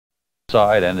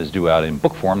side and is due out in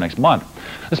book form next month.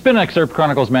 The Spin excerpt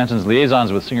chronicles Manson's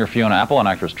liaisons with singer Fiona Apple and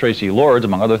actress Tracy Lords,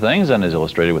 among other things, and is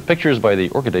illustrated with pictures by the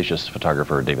orchidaceous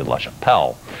photographer David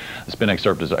LaChapelle. The Spin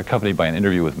excerpt is accompanied by an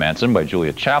interview with Manson by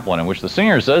Julia Chaplin, in which the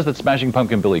singer says that Smashing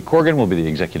Pumpkin Billy Corgan will be the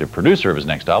executive producer of his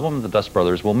next album, and the Dust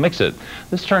Brothers will mix it.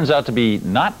 This turns out to be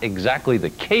not exactly the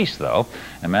case, though,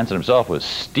 and Manson himself was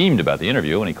steamed about the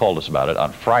interview, and he called us about it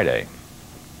on Friday.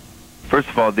 First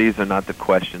of all, these are not the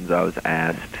questions I was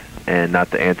asked, and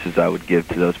not the answers I would give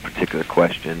to those particular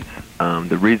questions.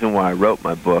 The reason why I wrote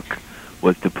my book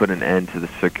was to put an end to the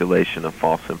circulation of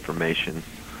false information.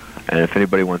 And if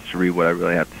anybody wants to read what I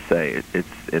really have to say,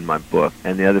 it's in my book.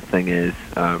 And the other thing is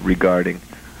regarding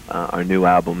our new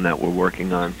album that we're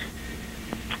working on.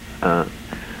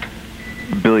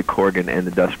 Billy Corgan and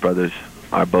the Dust Brothers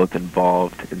are both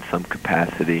involved in some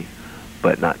capacity,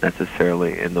 but not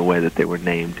necessarily in the way that they were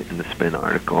named in the Spin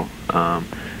article.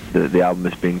 The album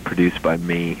is being produced by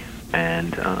me,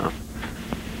 and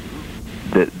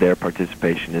their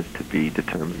participation is to be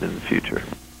determined in the future.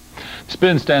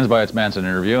 Spin stands by its Manson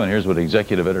interview, and here's what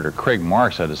executive editor Craig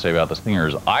Marks had to say about the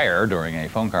singer's ire during a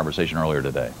phone conversation earlier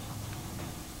today.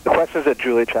 The questions that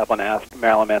Julia Chaplin asked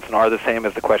Marilyn Manson are the same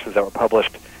as the questions that were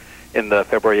published in the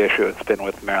February issue of Spin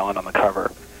with Marilyn on the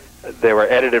cover. They were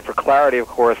edited for clarity, of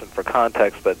course, and for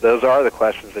context, but those are the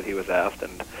questions that he was asked,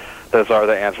 and those are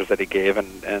the answers that he gave,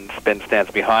 and Spin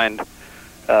stands behind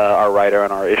our writer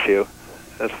and our issue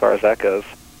as far as that goes.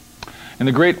 In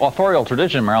the great authorial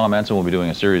tradition, Marilyn Manson will be doing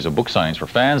a series of book signings for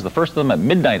fans, the first of them at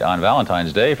midnight on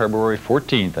Valentine's Day, February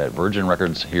 14th at Virgin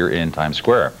Records here in Times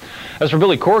Square. As for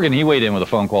Billy Corgan, he weighed in with a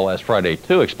phone call last Friday,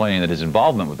 too, explaining that his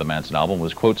involvement with the Manson album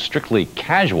was, quote, strictly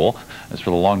casual. As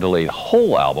for the long-delayed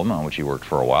Hole album, on which he worked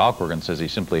for a while, Corgan says he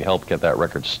simply helped get that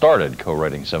record started,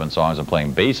 co-writing 7 songs and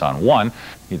playing bass on 1.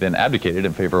 He then abdicated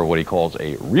in favor of what he calls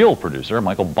a real producer,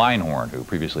 Michael Beinhorn, who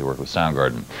previously worked with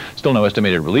Soundgarden. Still no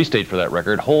estimated release date for that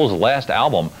record. Hole's last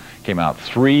album came out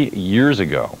 3 years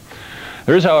ago.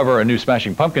 There is, however, a new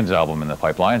Smashing Pumpkins album in the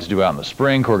pipeline. It's due out in the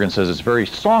spring. Corgan says it's very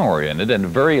song-oriented and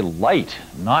very light,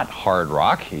 not hard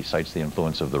rock. He cites the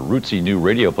influence of the rootsy new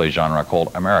radio play genre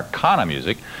called Americana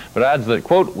music, but adds that,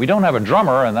 quote, we don't have a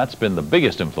drummer, and that's been the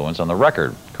biggest influence on the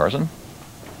record. Carson?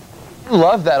 I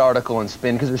love that article in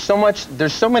Spin because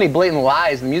there's so many blatant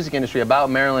lies in the music industry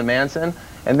about Marilyn Manson,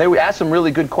 and they asked some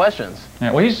really good questions.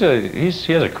 Yeah, well, he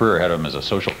has a career ahead of him as a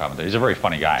social commentator. He's a very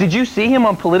funny guy. Did you see him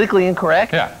on Politically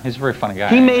Incorrect? Yeah, he's a very funny guy.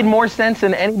 He made more sense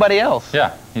than anybody else.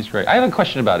 Yeah, he's great. I have a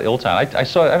question about Illtown.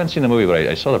 I haven't seen the movie, but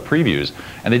I saw the previews,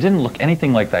 and they didn't look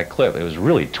anything like that clip. It was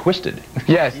really twisted.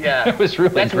 Yes. Yeah. It was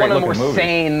really That's one of the more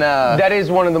sane. That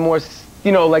is one of the more,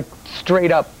 you know, like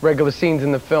straight up regular scenes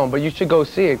in the film. But you should go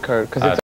see it, Kurt, because it's